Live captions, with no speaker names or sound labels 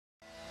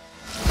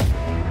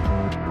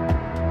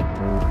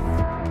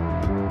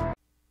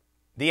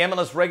The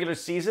MLS regular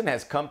season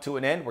has come to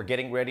an end. We're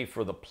getting ready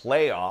for the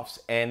playoffs,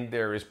 and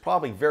there is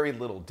probably very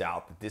little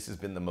doubt that this has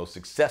been the most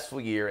successful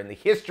year in the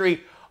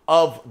history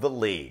of the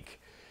league.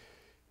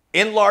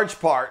 In large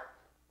part,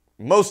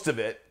 most of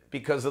it,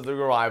 because of the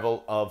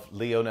arrival of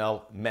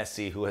Lionel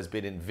Messi, who has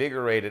been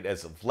invigorated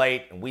as of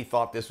late, and we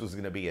thought this was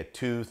going to be a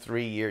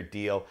 2-3 year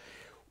deal.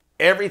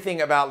 Everything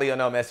about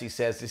Lionel Messi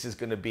says this is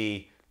going to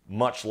be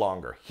much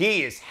longer.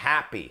 He is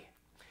happy.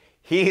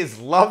 He is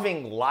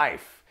loving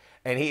life.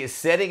 And he is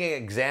setting an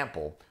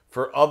example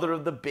for other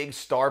of the big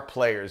star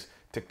players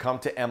to come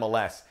to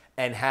MLS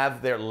and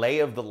have their lay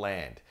of the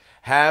land.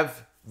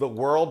 Have the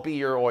world be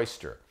your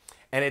oyster.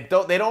 And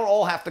they don't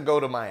all have to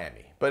go to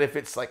Miami. But if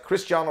it's like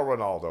Cristiano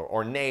Ronaldo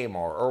or Neymar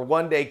or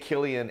one day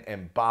Kylian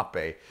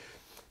Mbappe,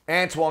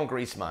 Antoine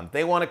Griezmann,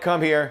 they want to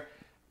come here,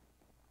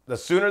 the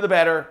sooner the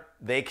better.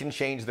 They can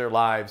change their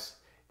lives.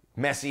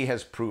 Messi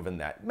has proven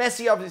that.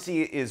 Messi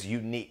obviously is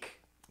unique.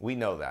 We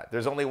know that.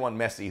 There's only one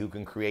Messi who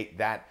can create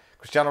that.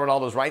 Cristiano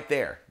Ronaldo's right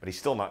there, but he's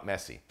still not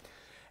Messi.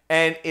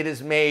 And it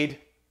has made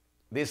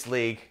this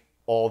league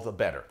all the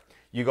better.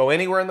 You go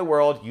anywhere in the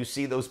world, you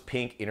see those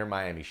pink Inter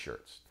Miami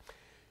shirts.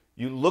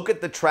 You look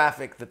at the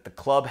traffic that the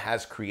club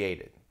has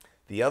created.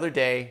 The other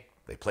day,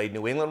 they played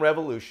New England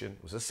Revolution.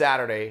 It was a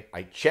Saturday.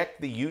 I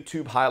checked the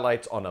YouTube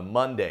highlights on a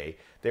Monday.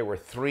 There were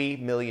 3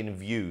 million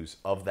views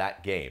of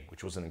that game,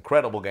 which was an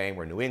incredible game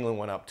where New England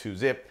went up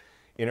 2-0.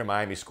 Inter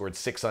Miami scored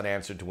 6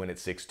 unanswered to win it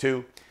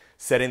 6-2.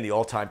 Setting the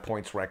all-time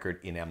points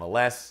record in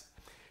MLS.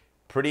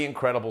 Pretty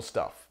incredible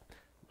stuff.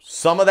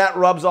 Some of that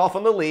rubs off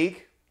on the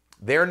league.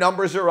 Their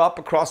numbers are up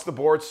across the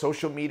board,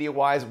 social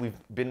media-wise. We've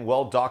been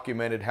well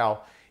documented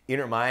how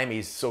Inter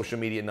Miami's social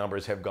media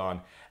numbers have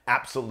gone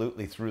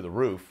absolutely through the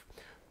roof.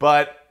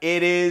 But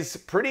it's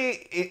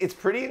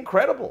pretty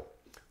incredible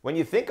when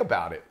you think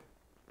about it.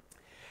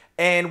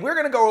 And we're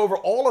going to go over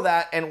all of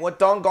that and what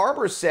Don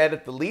Garber said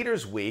at the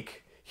Leaders Week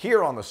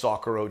here on the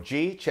Soccer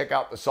OG. Check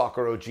out the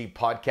Soccer OG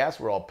podcast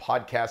where all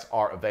podcasts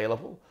are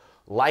available.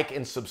 Like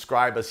and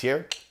subscribe us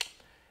here.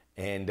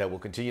 And we'll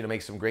continue to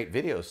make some great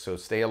videos, so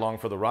stay along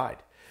for the ride.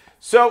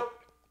 So,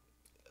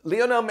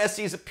 Lionel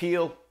Messi's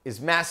appeal is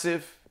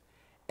massive,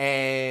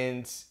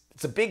 and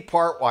it's a big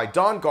part why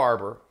Don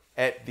Garber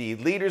at the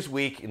Leaders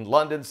Week in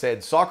London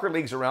said soccer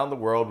leagues around the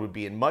world would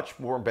be in much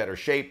more better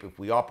shape if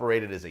we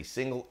operated as a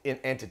single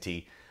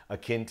entity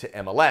akin to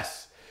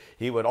MLS.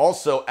 He would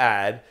also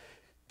add,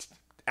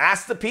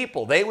 ask the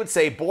people. They would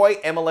say, boy,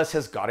 MLS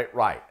has got it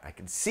right. I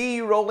can see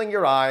you rolling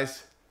your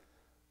eyes.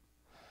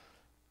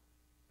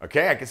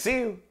 Okay, I can see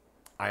you.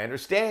 I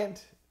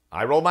understand.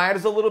 I roll my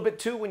eyes a little bit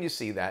too when you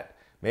see that.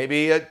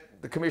 Maybe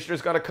the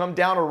commissioner's got to come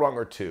down a rung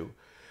or two.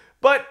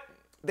 But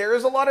there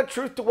is a lot of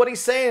truth to what he's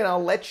saying.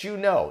 I'll let you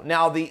know.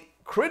 Now, the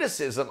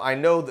criticism I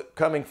know that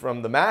coming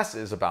from the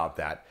masses about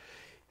that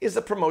is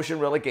the promotion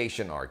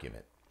relegation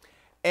argument.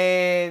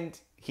 And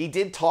he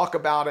did talk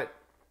about it.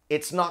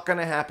 It's not going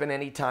to happen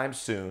anytime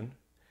soon.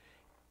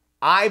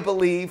 I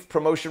believe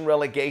promotion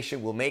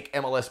relegation will make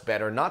MLS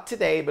better, not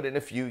today, but in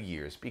a few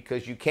years,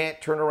 because you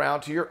can't turn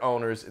around to your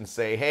owners and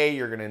say, hey,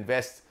 you're going to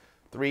invest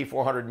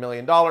 $300-400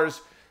 million.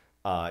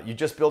 You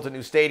just built a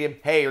new stadium.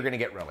 Hey, you're going to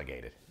get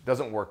relegated. It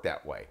doesn't work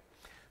that way.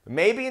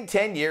 Maybe in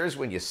 10 years,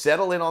 when you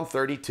settle in on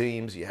 30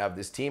 teams, you have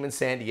this team in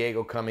San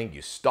Diego coming,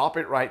 you stop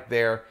it right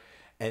there,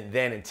 and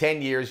then in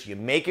 10 years, you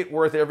make it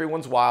worth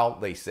everyone's while.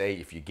 They say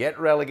if you get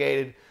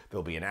relegated,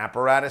 there'll be an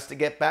apparatus to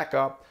get back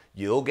up.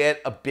 You'll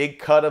get a big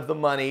cut of the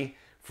money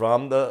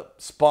from the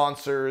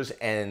sponsors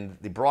and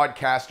the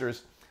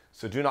broadcasters,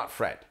 so do not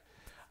fret.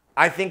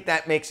 I think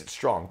that makes it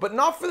strong, but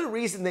not for the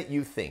reason that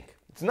you think.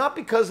 It's not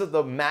because of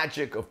the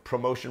magic of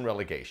promotion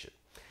relegation.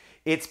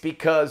 It's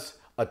because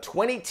a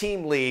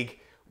 20-team league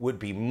would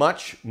be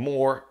much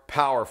more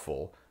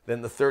powerful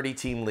than the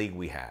 30-team league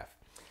we have.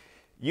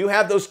 You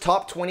have those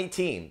top 20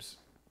 teams.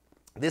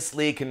 This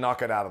league can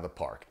knock it out of the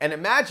park. And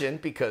imagine,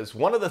 because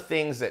one of the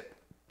things that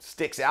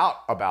sticks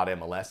out about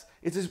MLS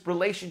is its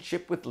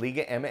relationship with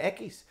Liga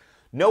MX.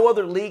 No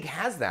other league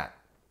has that.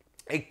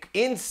 An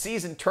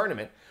in-season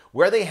tournament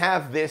where they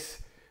have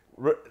this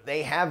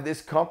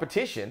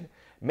competition.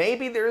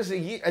 Maybe there's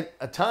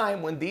a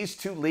time when these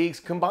two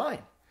leagues combine.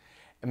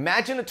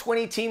 Imagine a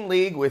 20-team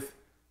league with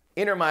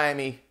Inter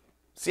Miami,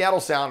 Seattle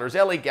Sounders,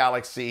 LA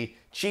Galaxy,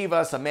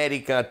 Chivas,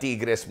 America,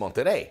 Tigres,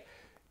 Monterrey.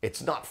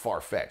 It's not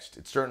far-fetched.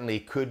 It certainly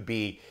could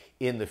be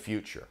in the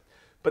future.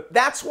 But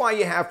that's why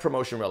you have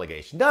promotion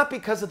relegation. Not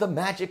because of the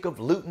magic of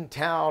Luton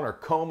Town or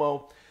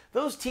Como.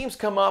 Those teams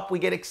come up, we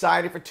get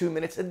excited for 2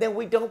 minutes, and then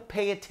we don't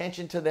pay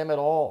attention to them at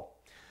all.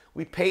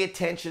 We pay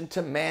attention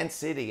to Man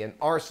City and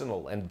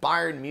Arsenal and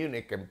Bayern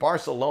Munich and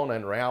Barcelona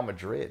and Real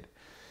Madrid.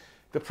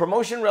 The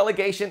promotion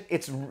relegation,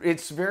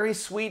 it's very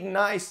sweet and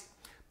nice,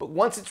 but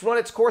once it's run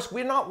its course,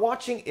 we're not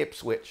watching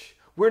Ipswich.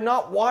 We're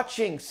not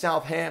watching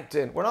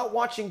Southampton. We're not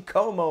watching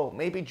Como.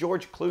 Maybe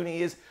George Clooney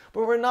is,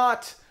 but we're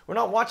not. We're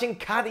not watching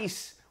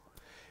Cadiz.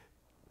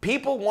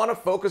 People want to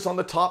focus on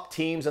the top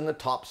teams and the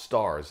top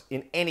stars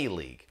in any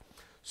league.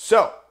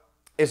 So,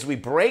 as we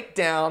break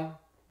down,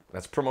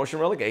 that's promotion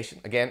relegation.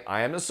 Again,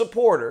 I am a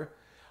supporter.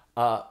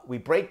 we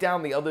break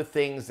down the other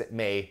things that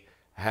may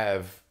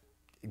have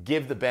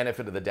give the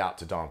benefit of the doubt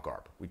to Don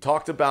Garber. We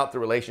talked about the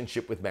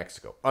relationship with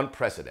Mexico,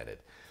 unprecedented.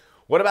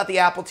 What about the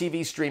Apple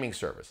TV streaming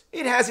service?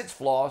 It has its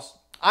flaws.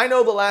 I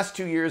know the last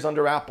 2 years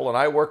under Apple, and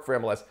I work for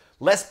MLS,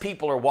 less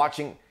people are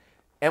watching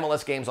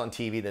MLS games on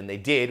TV than they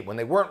did when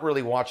they weren't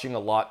really watching a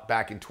lot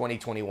back in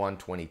 2021,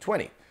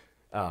 2020,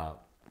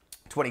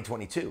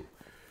 2022.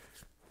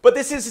 But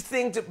this is a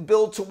thing to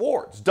build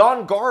towards.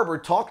 Don Garber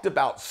talked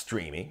about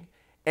streaming,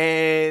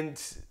 and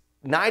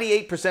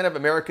 98% of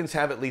Americans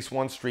have at least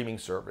one streaming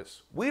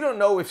service. We don't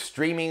know if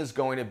streaming is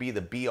going to be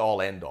the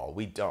be-all, end-all.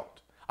 We don't.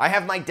 I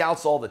have my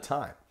doubts all the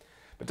time.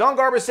 But Don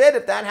Garber said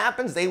if that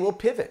happens, they will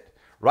pivot.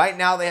 Right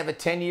now, they have a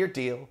 10-year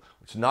deal,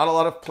 which not a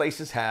lot of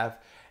places have,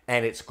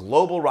 and it's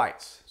global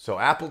rights. So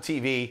Apple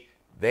TV,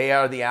 they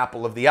are the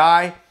apple of the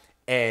eye,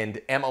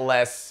 and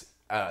MLS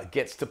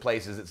gets to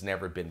places it's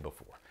never been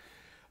before.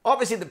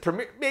 Obviously,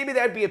 maybe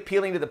that'd be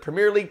appealing to the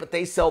Premier League, but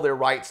they sell their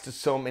rights to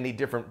so many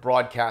different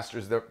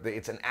broadcasters.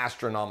 It's an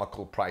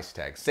astronomical price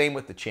tag. Same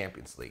with the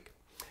Champions League.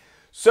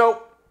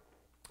 So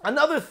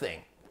another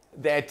thing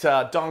that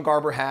Don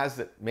Garber has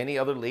that many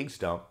other leagues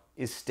don't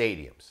is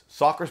stadiums.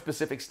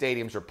 Soccer-specific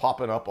stadiums are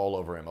popping up all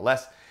over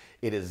MLS.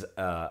 It is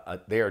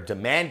they are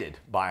demanded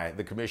by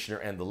the commissioner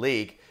and the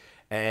league,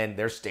 and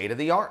they're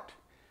state-of-the-art.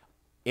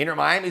 Inter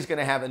Miami is going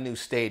to have a new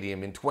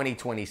stadium in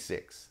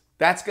 2026.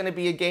 That's going to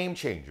be a game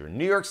changer.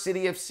 New York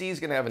City FC is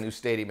going to have a new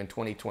stadium in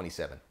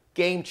 2027.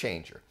 Game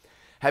changer.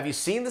 Have you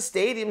seen the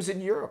stadiums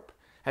in Europe?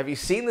 Have you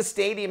seen the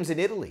stadiums in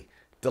Italy?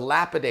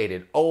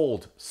 Dilapidated,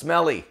 old,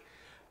 smelly.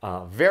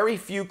 Very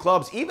few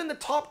clubs, even the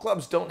top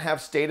clubs, don't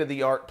have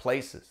state-of-the-art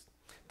places.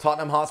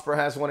 Tottenham Hotspur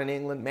has one in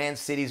England. Man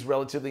City's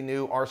relatively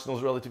new.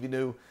 Arsenal's relatively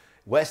new.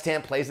 West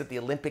Ham plays at the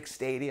Olympic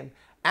Stadium.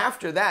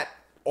 After that,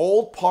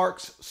 old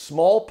parks,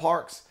 small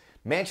parks.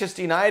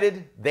 Manchester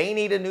United, they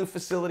need a new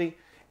facility.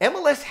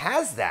 MLS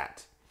has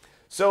that.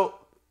 So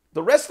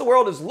the rest of the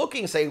world is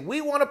looking, saying, we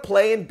want to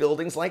play in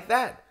buildings like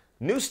that.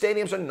 New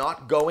stadiums are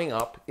not going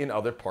up in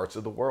other parts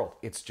of the world.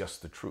 It's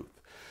just the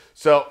truth.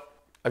 So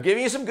I'm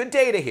giving you some good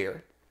data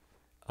here.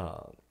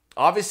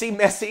 Obviously,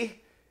 Messi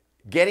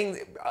getting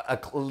a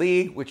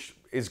league which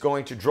is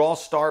going to draw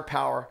star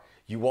power.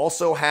 You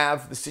also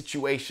have the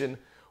situation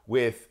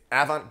with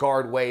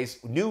avant-garde ways,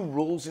 new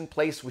rules in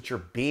place which are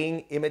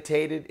being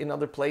imitated in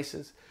other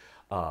places.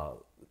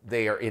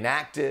 They are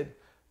enacted.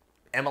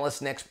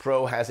 MLS Next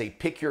Pro has a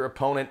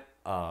pick-your-opponent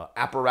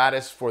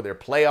apparatus for their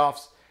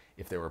playoffs.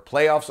 If there were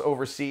playoffs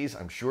overseas,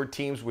 I'm sure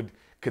teams would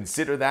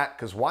consider that,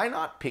 because why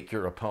not pick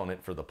your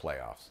opponent for the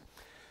playoffs?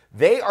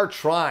 They are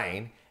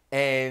trying,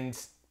 and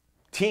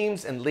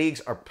teams and leagues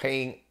are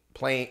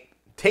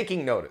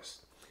taking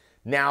notice.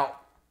 Now,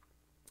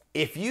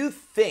 if you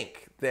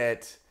think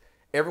that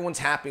everyone's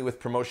happy with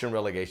promotion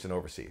relegation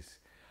overseas,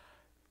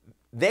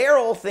 they're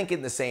all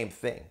thinking the same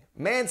thing.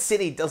 Man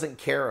City doesn't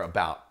care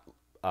about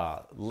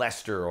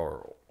Leicester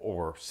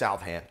or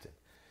Southampton.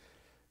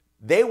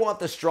 They want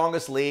the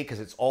strongest league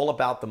because it's all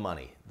about the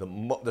money.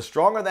 The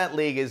stronger that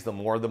league is, the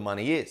more the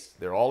money is.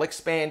 They're all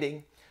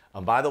expanding.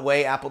 By the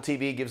way, Apple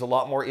TV gives a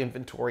lot more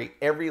inventory.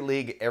 Every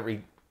league,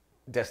 every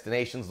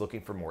destination is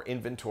looking for more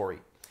inventory.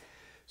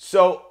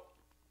 So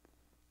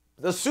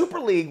the Super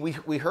League,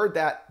 we heard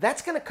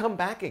that's going to come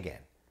back again.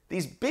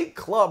 These big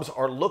clubs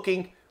are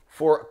looking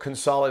for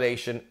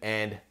consolidation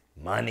and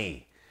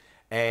money.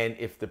 And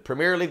if the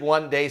Premier League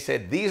one day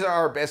said, these are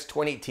our best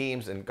 20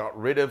 teams and got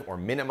rid of or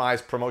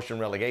minimized promotion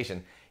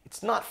relegation,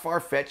 it's not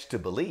far-fetched to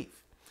believe,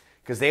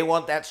 because they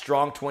want that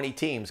strong 20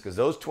 teams, because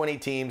those 20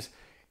 teams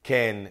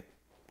can,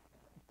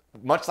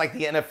 much like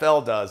the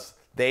NFL does,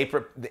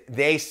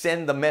 they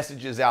send the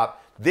messages out.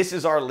 This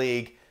is our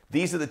league.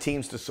 These are the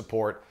teams to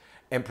support.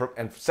 And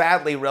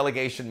sadly,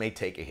 relegation may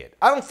take a hit.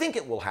 I don't think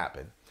it will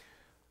happen.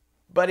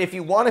 But if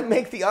you want to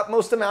make the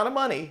utmost amount of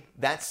money,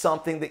 that's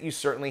something that you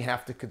certainly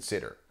have to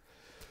consider.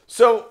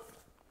 So,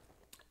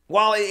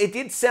 while it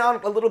did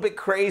sound a little bit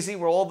crazy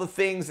with all the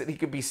things that he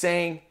could be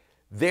saying,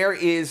 there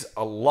is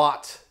a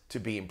lot to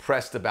be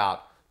impressed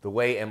about the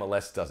way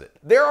MLS does it.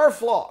 There are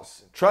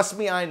flaws. Trust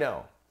me, I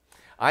know.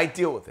 I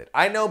deal with it.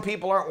 I know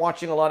people aren't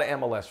watching a lot of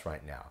MLS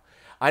right now.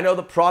 I know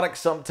the product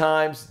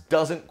sometimes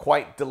doesn't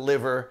quite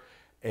deliver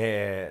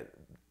the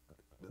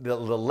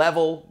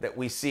level that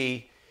we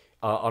see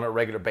on a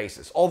regular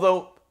basis.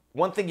 Although,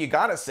 one thing you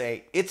gotta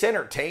say, it's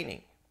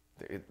entertaining.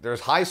 There's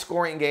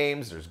high-scoring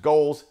games, there's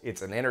goals.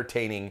 It's an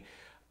entertaining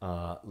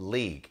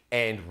league.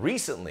 And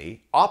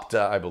recently,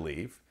 Opta, I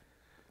believe,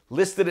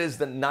 listed as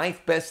the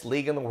 9th best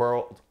league in the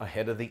world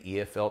ahead of the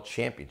EFL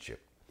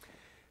Championship.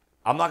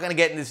 I'm not going to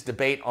get in this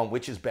debate on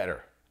which is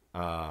better.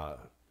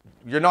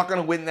 You're not going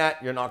to win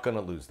that. You're not going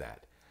to lose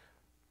that.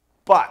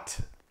 But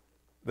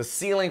the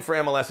ceiling for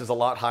MLS is a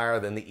lot higher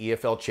than the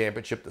EFL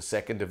Championship, the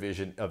second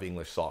division of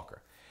English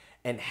soccer.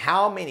 And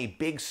how many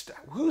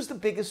who's the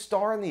biggest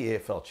star in the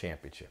EFL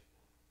Championship?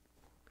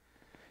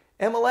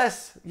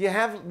 MLS, you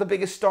have the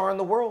biggest star in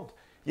the world.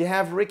 You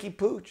have Ricky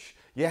Puig.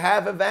 You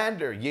have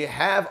Evander. You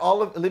have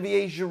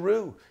Olivier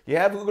Giroud. You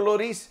have Hugo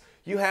Lloris.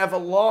 You have a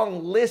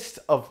long list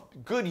of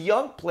good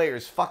young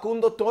players,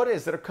 Facundo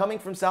Torres, that are coming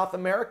from South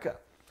America.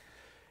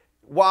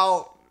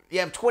 While you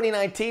have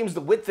 29 teams,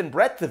 the width and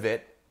breadth of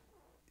it,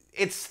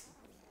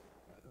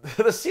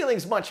 the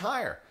ceiling's much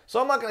higher.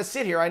 So I'm not going to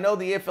sit here. I know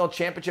the AFL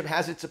Championship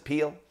has its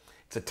appeal.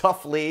 It's a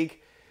tough league.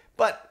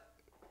 But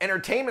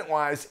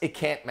entertainment-wise, it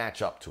can't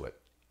match up to it.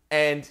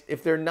 And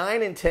if they're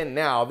 9-10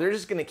 now, they're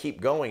just going to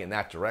keep going in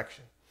that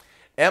direction.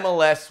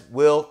 MLS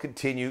will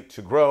continue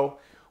to grow.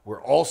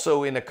 We're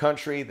also in a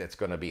country that's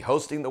going to be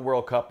hosting the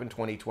World Cup in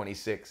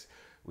 2026.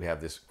 We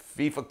have this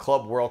FIFA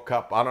Club World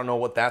Cup. I don't know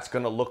what that's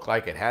going to look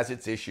like. It has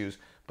its issues,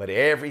 but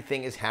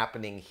everything is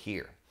happening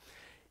here.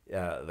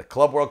 The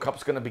Club World Cup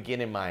is going to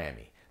begin in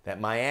Miami. That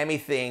Miami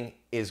thing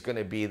is going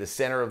to be the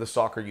center of the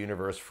soccer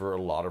universe for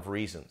a lot of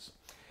reasons.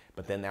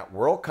 But then that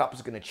World Cup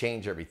is going to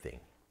change everything.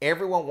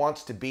 Everyone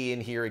wants to be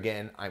in here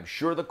again. I'm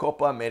sure the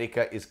Copa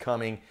America is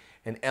coming,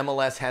 and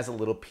MLS has a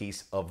little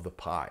piece of the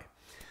pie.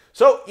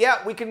 So,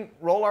 yeah, we can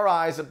roll our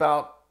eyes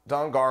about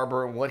Don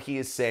Garber and what he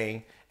is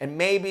saying, and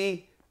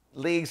maybe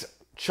leagues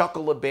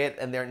chuckle a bit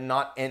and they're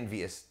not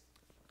envious.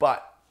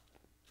 But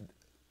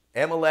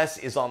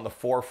MLS is on the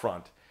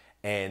forefront,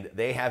 and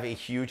they have a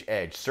huge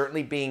edge.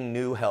 Certainly being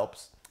new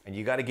helps, and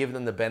you got to give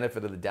them the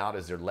benefit of the doubt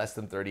as they're less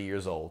than 30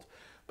 years old.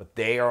 But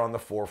they are on the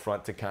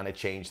forefront to kind of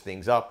change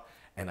things up.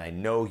 And I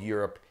know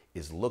Europe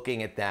is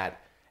looking at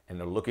that, and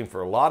they're looking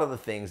for a lot of the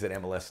things that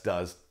MLS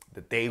does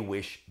that they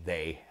wish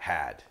they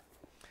had.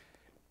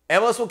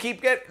 MLS will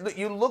keep getting,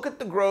 you look at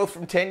the growth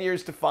from 10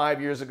 years to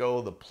 5 years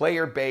ago, the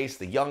player base,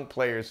 the young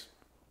players.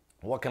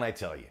 What can I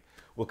tell you?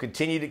 We'll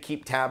continue to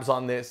keep tabs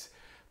on this,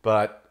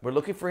 but we're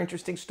looking for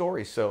interesting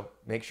stories. So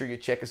make sure you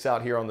check us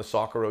out here on the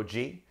Soccer OG.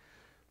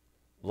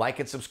 Like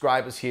and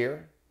subscribe us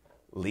here.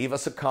 Leave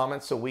us a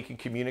comment so we can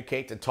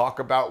communicate to talk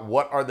about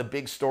what are the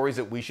big stories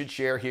that we should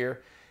share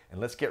here. And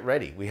let's get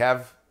ready. We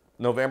have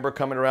November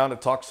coming around to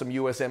talk some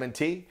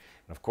USMNT. And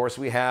of course,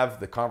 we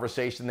have the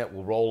conversation that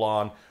will roll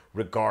on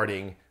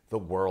regarding the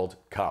World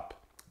Cup.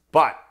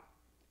 But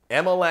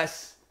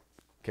MLS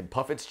can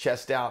puff its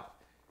chest out,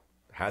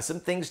 has some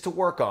things to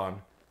work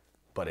on,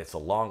 but it's a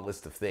long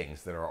list of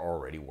things that are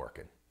already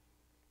working.